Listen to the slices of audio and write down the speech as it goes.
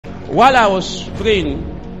While I was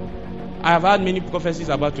praying, I have had many prophecies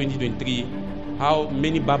about 2023, how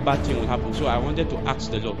many bad things will happen. So I wanted to ask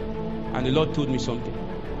the Lord. And the Lord told me something.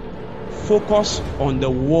 Focus on the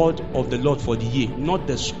word of the Lord for the year, not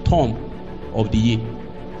the storm of the year.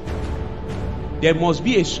 There must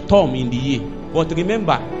be a storm in the year. But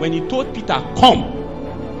remember, when he told Peter,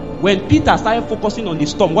 come, when Peter started focusing on the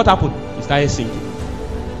storm, what happened? He started sinking.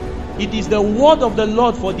 It is the word of the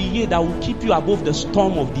Lord for the year that will keep you above the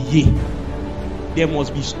storm of the year. There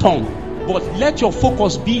must be storm. But let your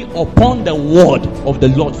focus be upon the word of the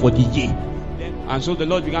Lord for the year. And so the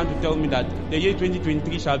Lord began to tell me that the year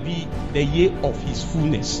 2023 shall be the year of his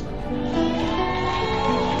fullness.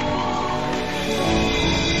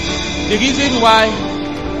 The reason why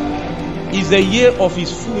is the year of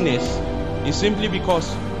his fullness is simply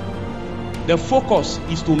because the focus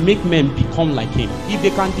is to make men become like him. If they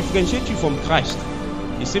can differentiate you from Christ,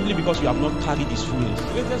 it's simply because you have not carried his fullness.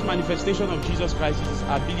 The greatest manifestation of Jesus Christ is his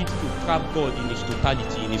ability to trap God in his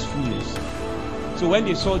totality, in his fullness. So when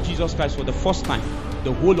they saw Jesus Christ for the first time,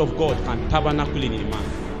 the whole of God can tabernacle in a man.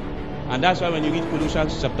 And that's why when you read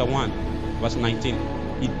Colossians chapter 1, verse 19,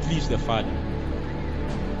 it pleased the Father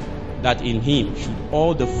that in him should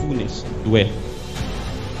all the fullness dwell.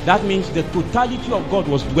 That means the totality of God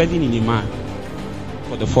was dwelling in a man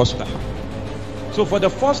for the first time. So for the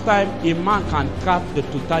first time, a man can trap the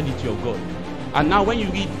totality of God. And now when you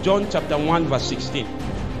read John chapter 1 verse 16,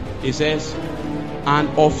 it says, and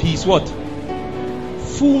of his what?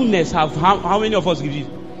 Fullness have, how many of us read it?